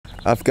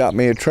I've got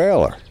me a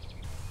trailer.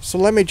 So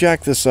let me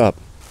jack this up.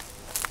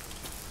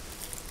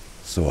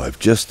 So I've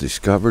just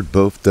discovered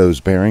both those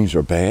bearings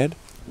are bad.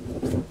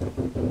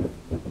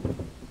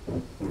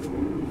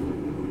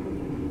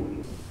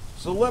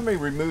 So let me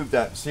remove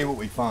that and see what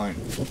we find.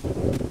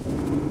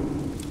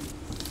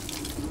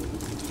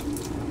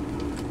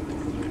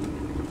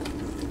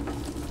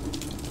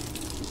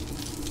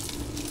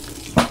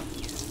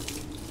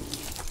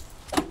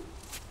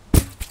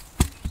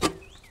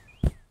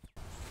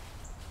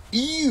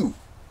 Ew!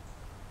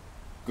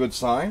 Good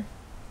sign.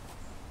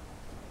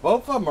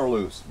 Both of them are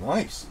loose.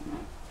 Nice.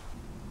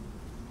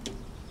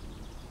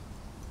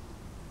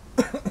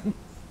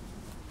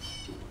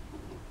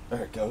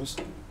 There it goes.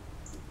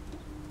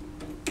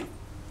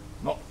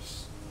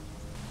 Nice.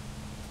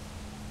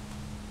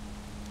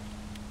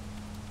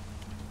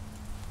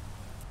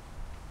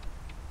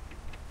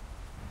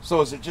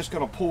 So is it just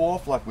going to pull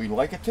off like we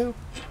like it to?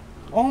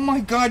 Oh my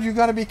God, you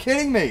got to be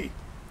kidding me.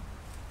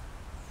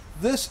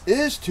 This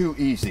is too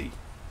easy.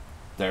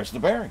 There's the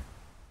bearing.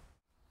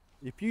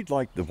 If you'd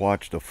like to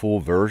watch the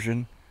full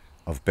version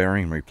of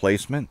bearing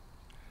replacement,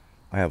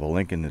 I have a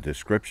link in the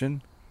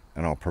description,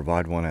 and I'll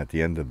provide one at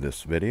the end of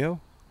this video.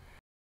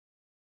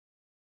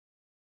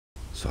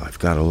 So I've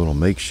got a little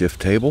makeshift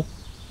table.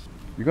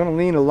 You're going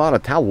to need a lot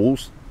of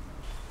towels.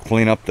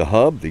 Clean up the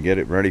hub to get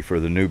it ready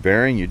for the new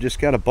bearing. You just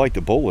got to bite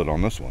the bullet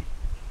on this one.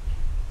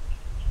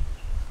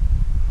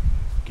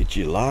 Get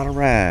you a lot of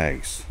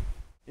rags.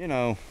 You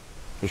know,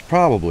 there's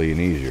probably an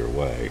easier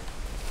way.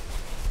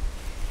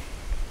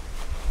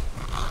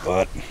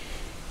 But,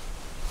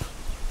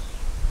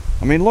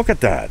 I mean, look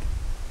at that.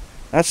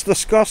 That's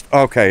disgusting.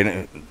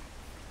 Okay,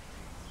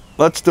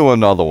 let's do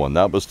another one.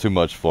 That was too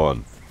much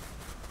fun.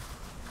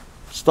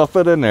 Stuff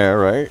it in there,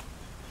 right?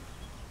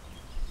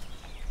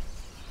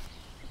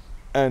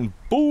 And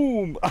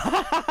boom!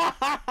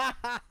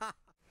 That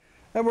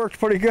worked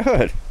pretty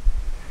good.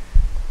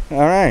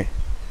 Alright.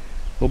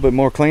 A little bit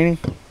more cleaning.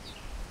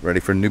 Ready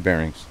for new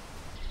bearings.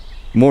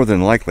 More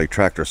than likely,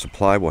 Tractor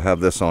Supply will have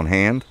this on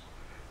hand.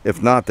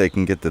 If not, they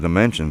can get the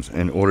dimensions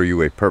and order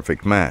you a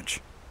perfect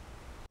match.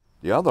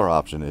 The other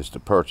option is to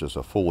purchase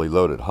a fully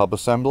loaded hub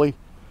assembly.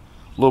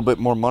 A little bit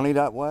more money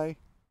that way.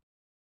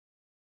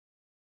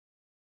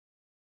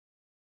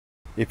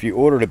 If you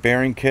ordered a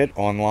bearing kit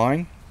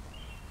online,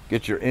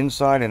 get your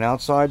inside and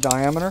outside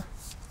diameter.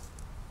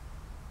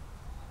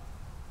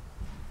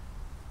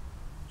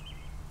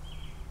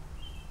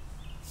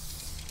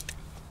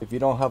 If you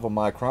don't have a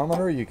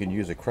micrometer, you can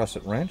use a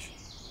crescent wrench.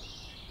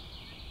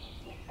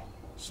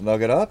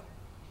 Snug it up.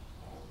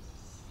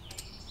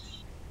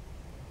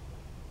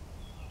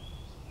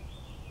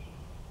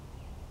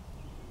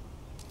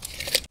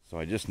 So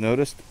I just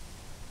noticed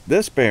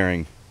this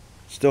bearing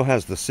still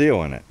has the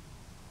seal in it,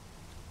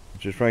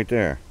 which is right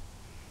there.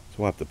 So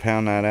we'll have to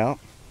pound that out.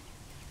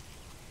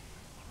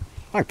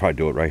 I could probably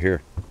do it right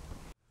here.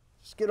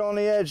 Just get on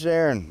the edge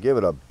there and give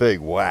it a big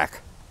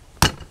whack.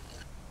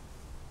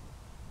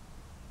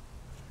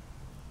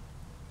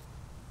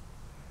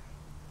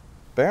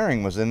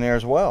 Bearing was in there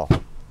as well.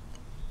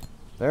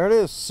 There it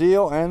is,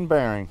 seal and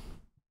bearing.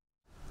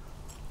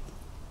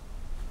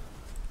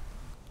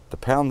 To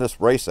pound this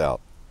race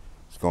out,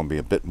 it's going to be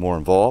a bit more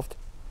involved.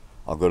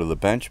 I'll go to the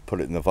bench, put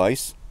it in the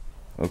vise.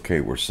 Okay,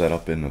 we're set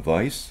up in the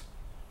vise.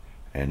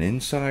 And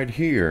inside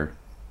here,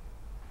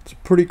 it's a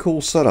pretty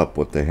cool setup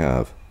what they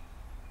have.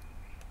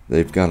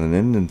 They've got an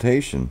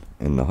indentation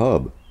in the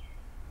hub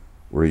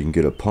where you can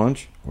get a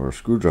punch or a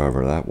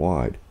screwdriver that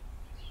wide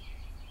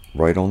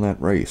right on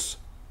that race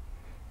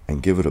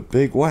and give it a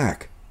big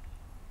whack.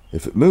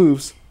 If it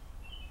moves,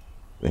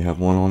 they have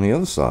one on the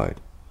other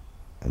side,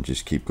 and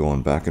just keep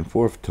going back and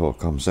forth until it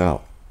comes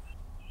out.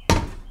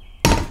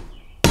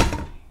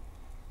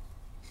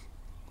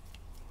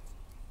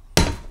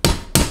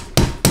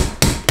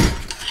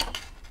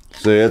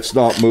 See, it's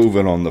not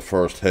moving on the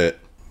first hit.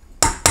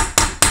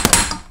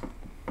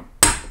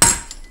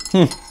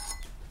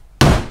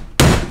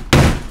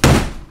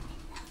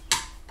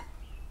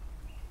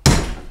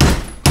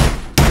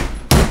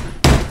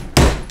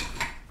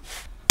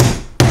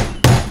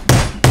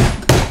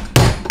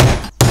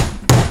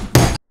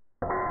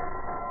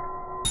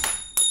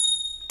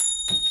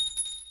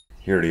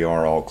 Here they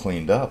are all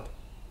cleaned up.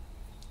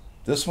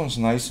 This one's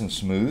nice and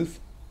smooth.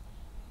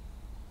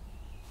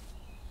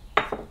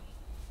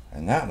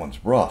 And that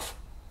one's rough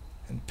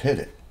and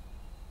pitted.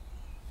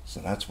 So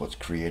that's what's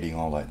creating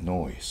all that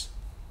noise.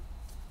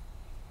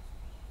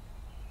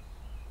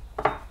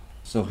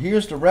 So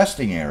here's the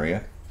resting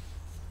area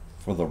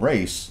for the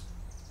race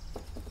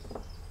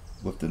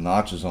with the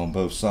notches on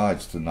both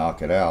sides to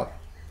knock it out.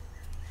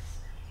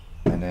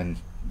 And then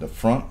the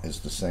front is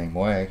the same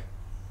way.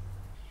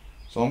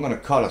 So I'm going to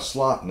cut a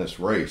slot in this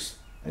race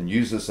and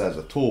use this as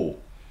a tool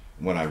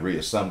when I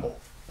reassemble.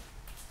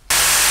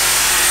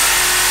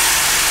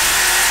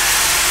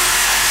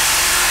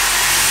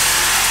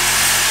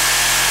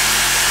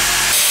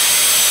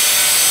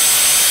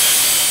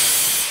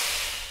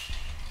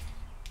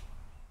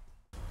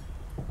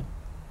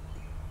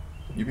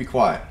 You be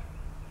quiet.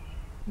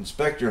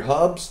 Inspect your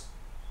hubs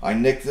I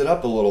nicked it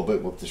up a little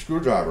bit with the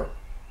screwdriver,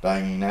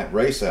 banging that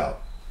race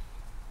out.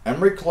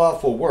 Emery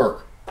cloth will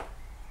work,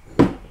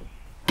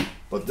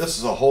 but this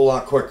is a whole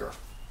lot quicker.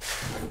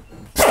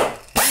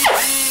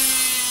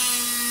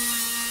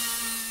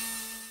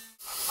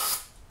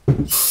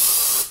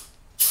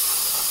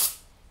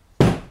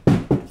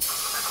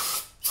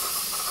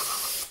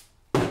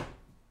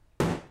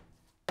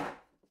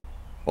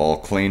 All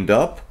cleaned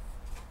up.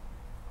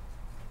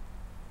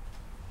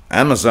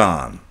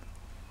 Amazon.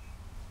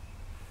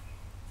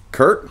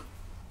 Kurt.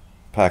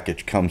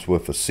 Package comes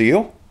with a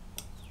seal,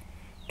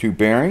 2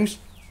 bearings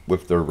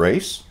with their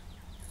race,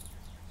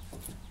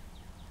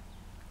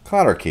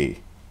 cotter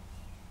key.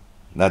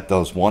 That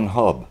does 1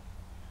 hub.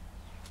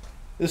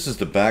 This is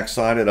the back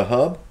side of the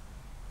hub.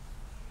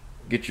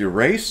 Get your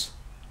race,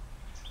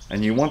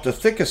 and you want the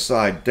thickest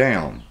side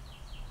down.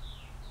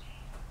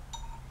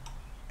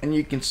 And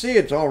you can see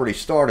it's already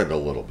started a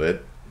little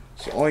bit.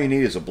 So all you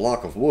need is a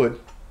block of wood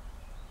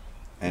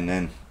and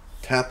then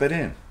tap it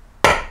in.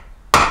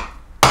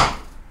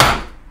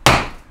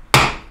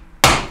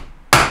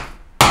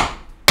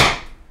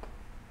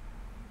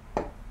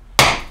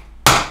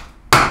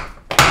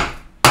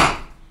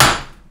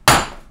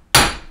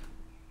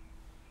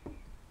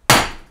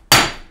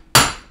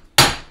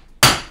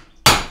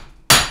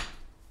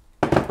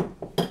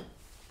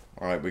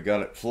 All right, we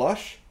got it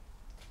flush.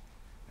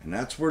 And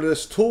that's where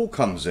this tool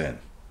comes in.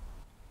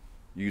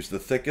 Use the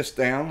thickest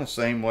down the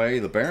same way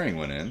the bearing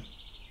went in.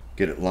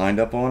 Get it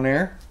lined up on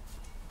there.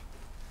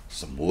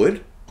 Some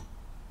wood.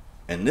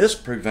 And this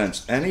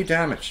prevents any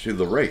damage to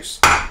the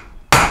race.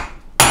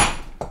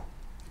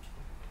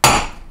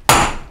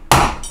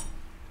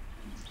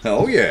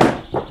 Oh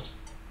yeah.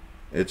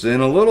 It's in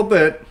a little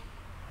bit.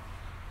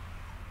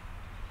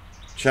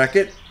 Check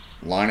it.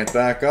 Line it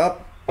back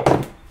up.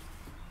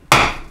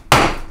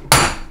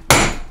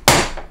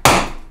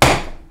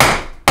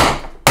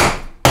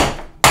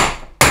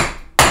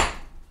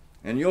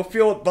 And you'll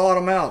feel it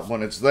bottom out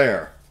when it's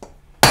there.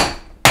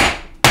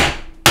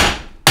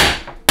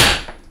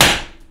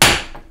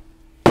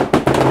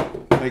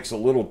 Makes a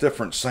little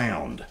different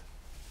sound.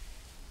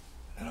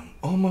 And I'm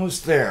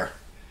almost there.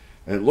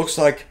 And it looks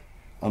like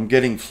I'm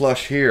getting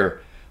flush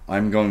here.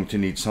 I'm going to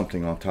need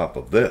something on top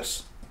of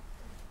this.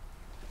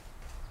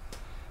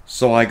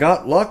 So I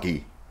got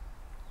lucky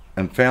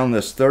and found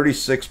this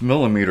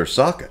 36mm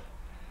socket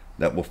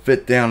that will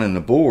fit down in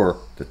the bore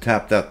to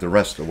tap that the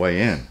rest of the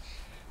way in.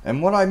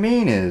 And what I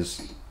mean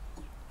is,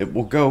 it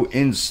will go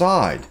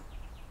inside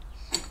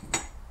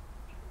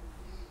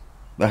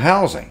the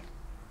housing.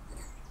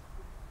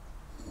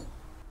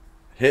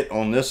 Hit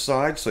on this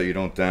side so you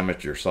don't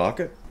damage your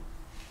socket.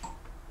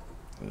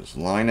 Just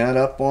line that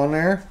up on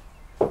there.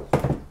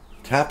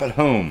 Tap it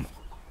home.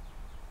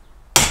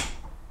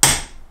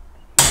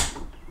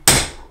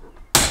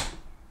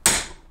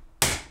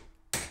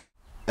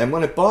 And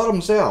when it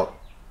bottoms out,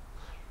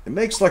 it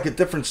makes like a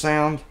different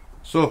sound.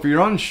 So if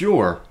you're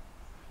unsure,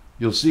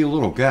 you'll see a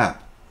little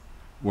gap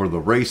where the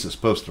race is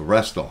supposed to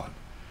rest on.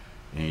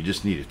 And you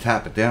just need to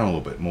tap it down a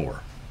little bit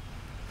more.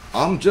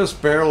 I'm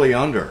just barely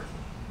under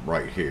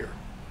right here.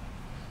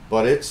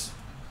 But it's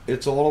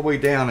all the way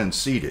down and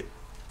seated.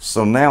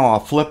 So now I'll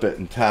flip it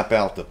and tap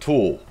out the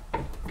tool.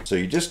 So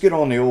you just get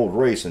on the old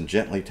race and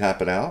gently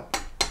tap it out.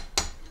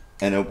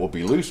 And it will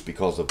be loose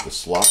because of the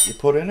slot you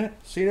put in it.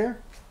 See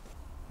there?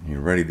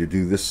 You're ready to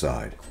do this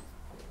side.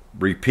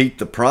 Repeat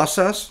the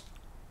process.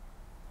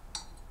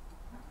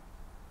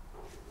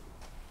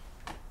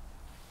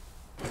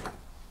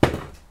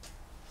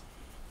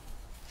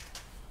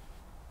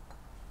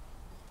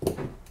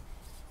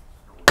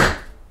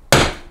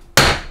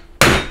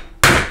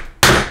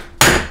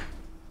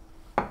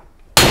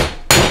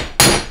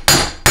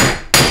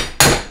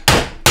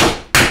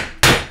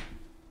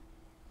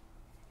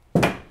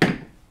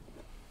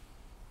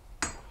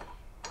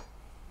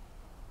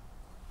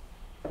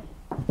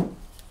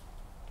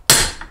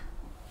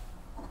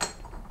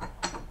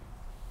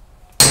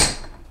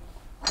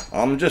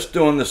 I'm just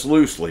doing this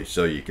loosely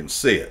so you can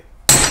see it,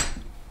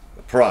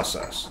 the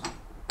process.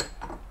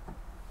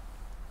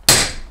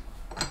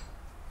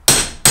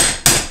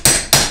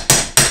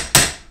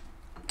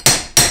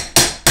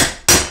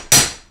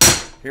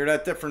 Hear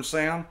that different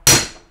sound?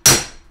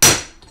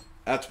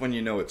 That's when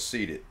you know it's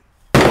seated.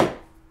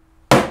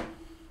 It's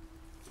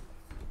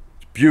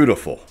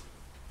beautiful.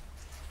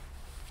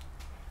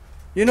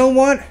 You know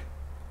what?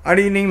 I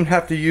didn't even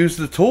have to use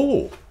the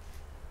tool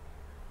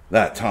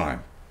that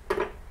time,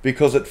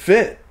 because it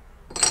fit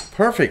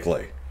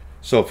perfectly.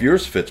 So if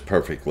yours fits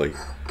perfectly,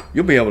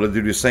 you'll be able to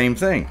do the same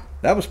thing.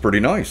 That was pretty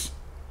nice.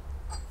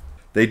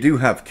 They do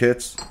have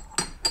kits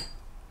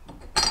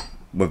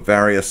with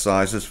various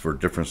sizes for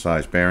different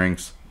size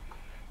bearings.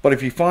 But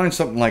if you find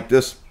something like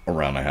this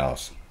around the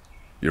house,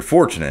 you're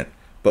fortunate.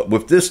 But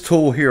with this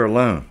tool here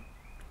alone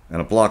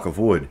and a block of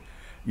wood,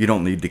 you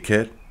don't need the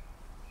kit.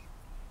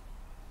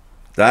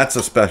 That's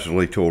a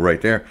specialty tool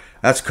right there.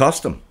 That's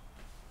custom.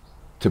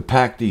 To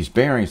pack these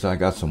bearings, I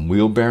got some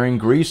wheel bearing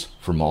grease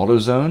from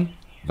AutoZone,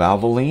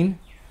 Valvoline,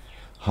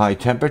 high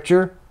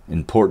temperature,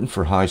 important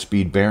for high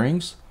speed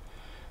bearings,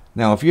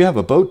 Now, if you have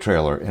a boat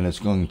trailer and it's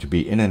going to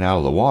be in and out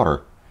of the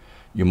water,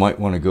 you might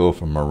want to go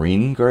for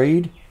marine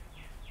grade.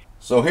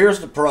 So here's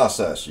the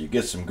process. You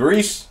get some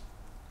grease.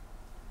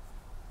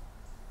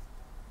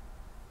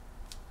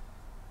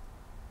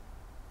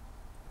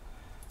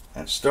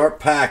 And start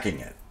packing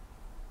it.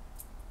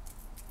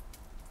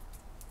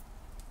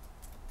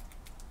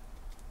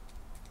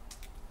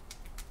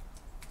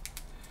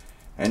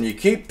 And you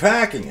keep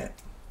packing it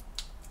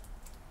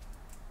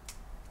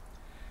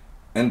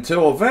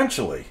until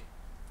eventually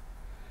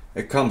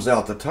it comes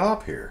out the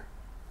top here.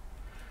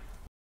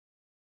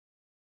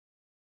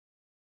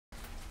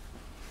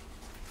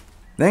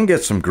 Then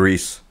get some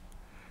grease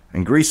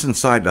and grease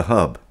inside the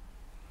hub.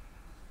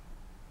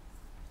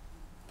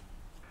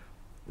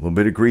 A little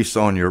bit of grease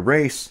on your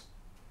race,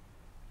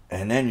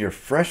 and then your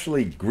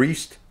freshly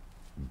greased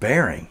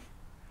bearing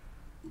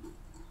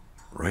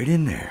right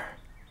in there.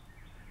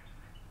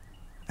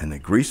 And the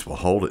grease will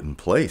hold it in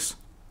place.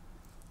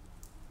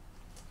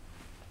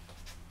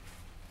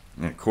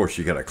 And of course,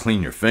 you got to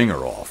clean your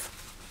finger off.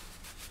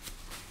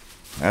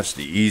 That's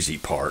the easy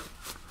part,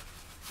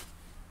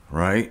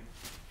 right?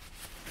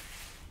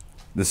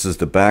 This is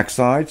the back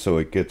side, so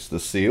it gets the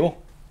seal.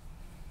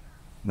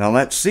 Now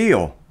that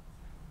seal,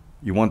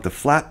 you want the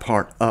flat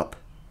part up.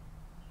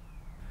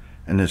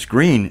 And this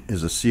green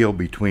is a seal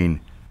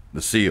between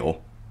the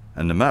seal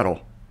and the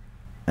metal.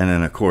 And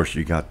then of course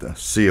you got the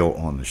seal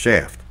on the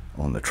shaft,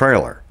 on the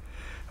trailer.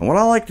 And what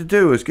I like to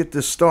do is get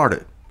this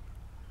started.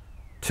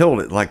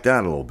 Tilt it like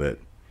that a little bit.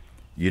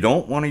 You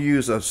don't want to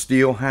use a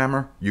steel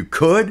hammer. You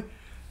could,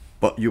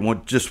 but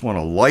you just want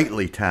to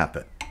lightly tap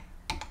it.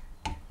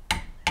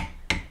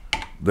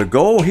 The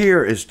goal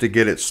here is to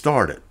get it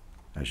started.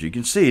 As you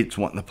can see, it's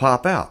wanting to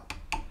pop out.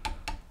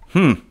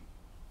 We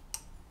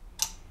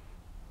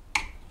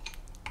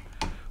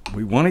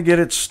want to get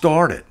it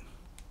started.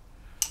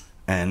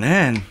 And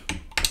then,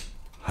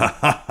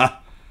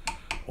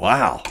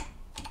 wow.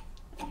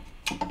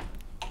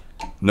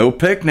 No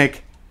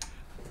picnic.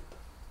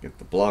 Get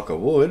the block of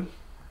wood.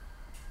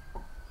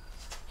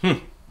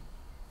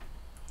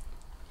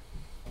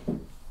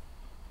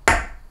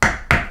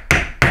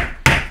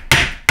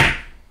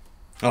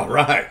 All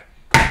right.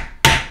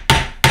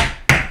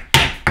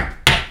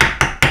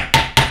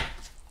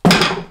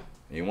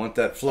 You want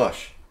that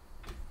flush.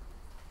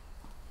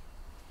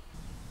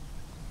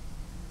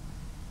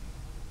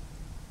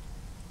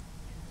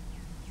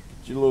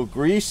 Get your little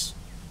grease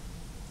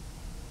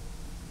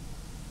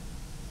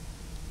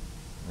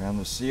around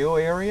the seal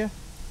area.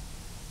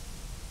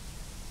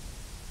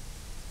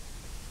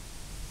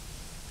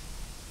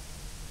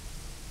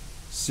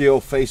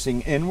 Seal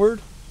facing inward,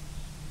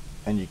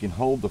 and you can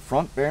hold the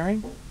front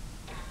bearing.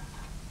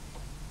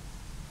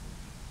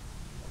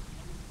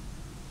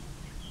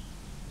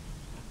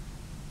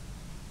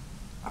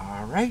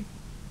 All right.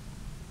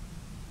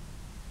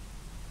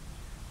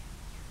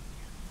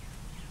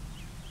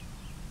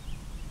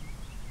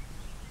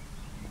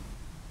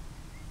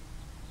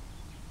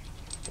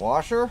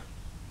 Washer,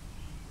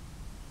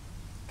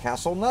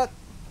 castle nut.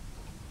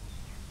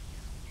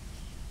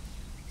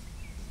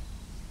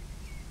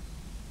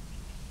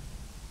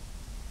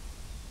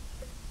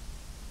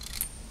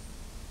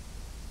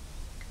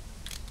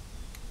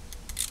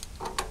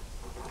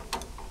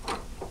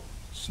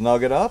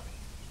 Snug it up.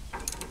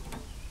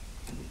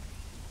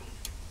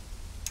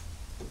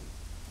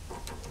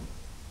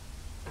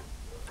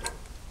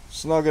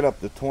 Snug it up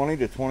to 20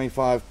 to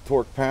 25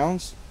 torque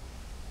pounds.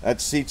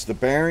 That seats the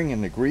bearing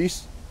and the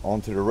grease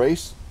onto the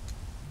race.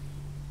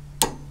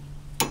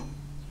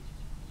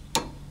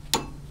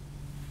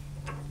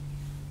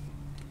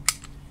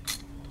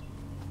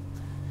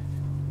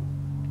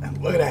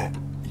 And look at that.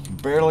 You can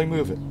barely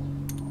move it.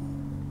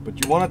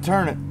 But you want to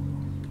turn it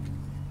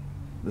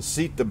to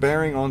seat the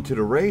bearing onto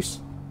the race.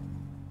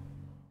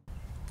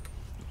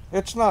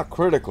 It's not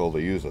critical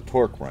to use a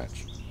torque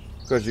wrench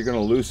because you're going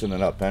to loosen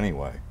it up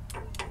anyway.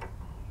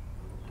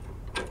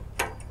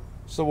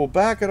 So we'll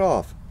back it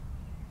off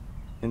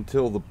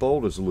until the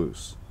bolt is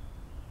loose.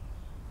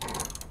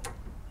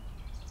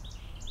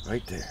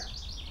 Right there.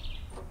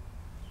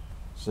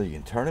 So you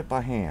can turn it by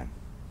hand.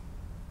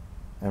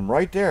 And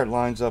right there it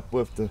lines up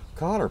with the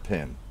cotter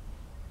pin.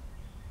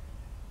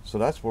 So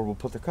that's where we'll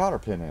put the cotter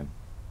pin in.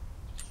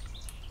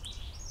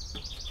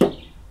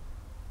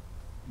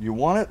 You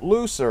want it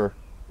looser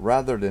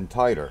rather than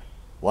tighter.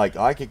 Like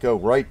I could go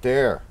right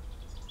there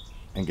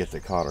and get the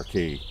cotter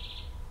key.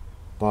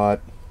 But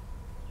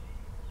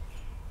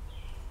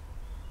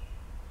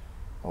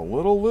a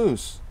little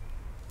loose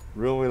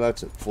really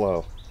lets it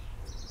flow.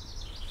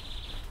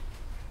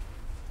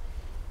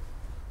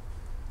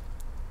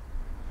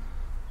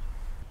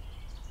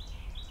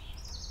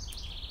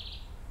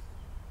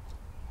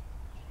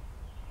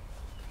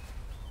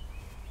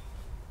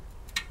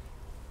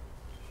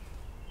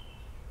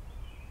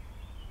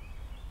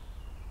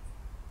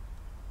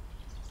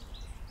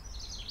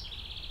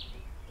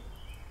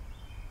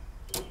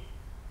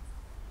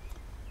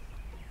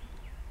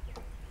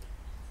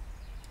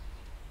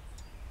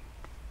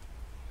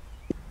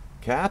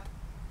 Cap,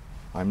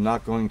 I'm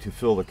not going to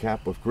fill the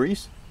cap with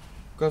grease.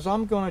 because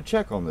I'm going to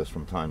check on this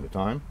from time to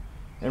time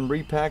and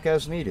repack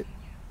as needed.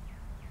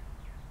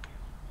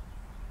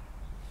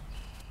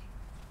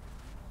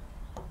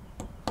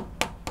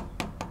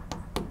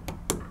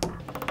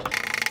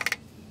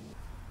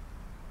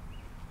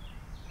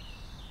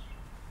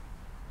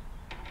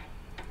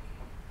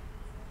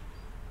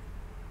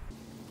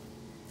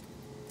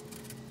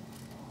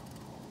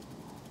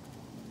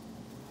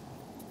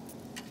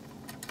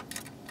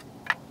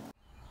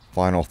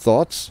 Final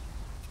thoughts?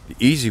 The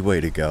easy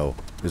way to go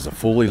is a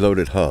fully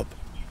loaded hub.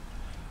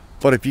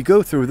 But if you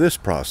go through this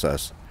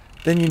process,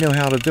 then you know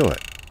how to do it.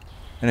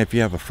 And if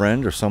you have a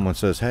friend or someone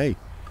says, hey,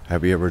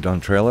 have you ever done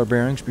trailer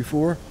bearings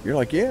before? You're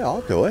like, yeah,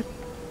 I'll do it.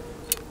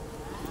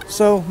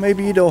 So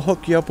maybe they'll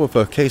hook you up with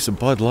a case of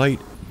Bud Light.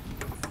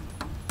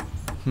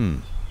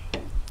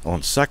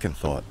 On second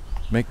thought,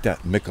 make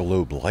that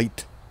Michelob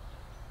Light.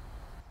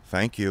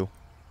 Thank you.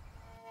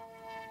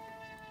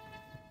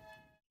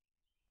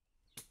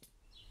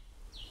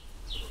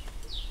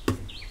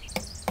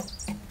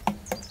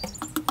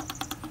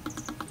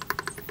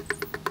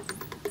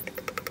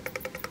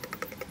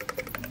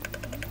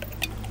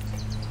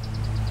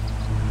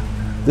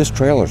 This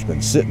trailer's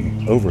been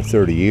sitting over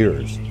 30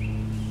 years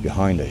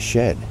behind a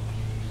shed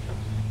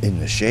in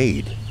the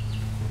shade,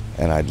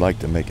 and I'd like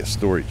to make a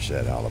storage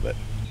shed out of it.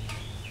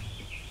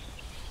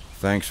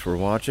 Thanks for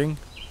watching.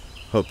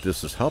 Hope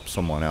this has helped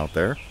someone out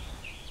there.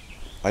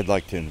 I'd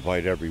like to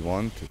invite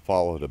everyone to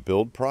follow the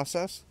build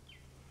process.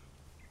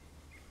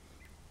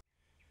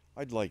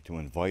 I'd like to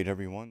invite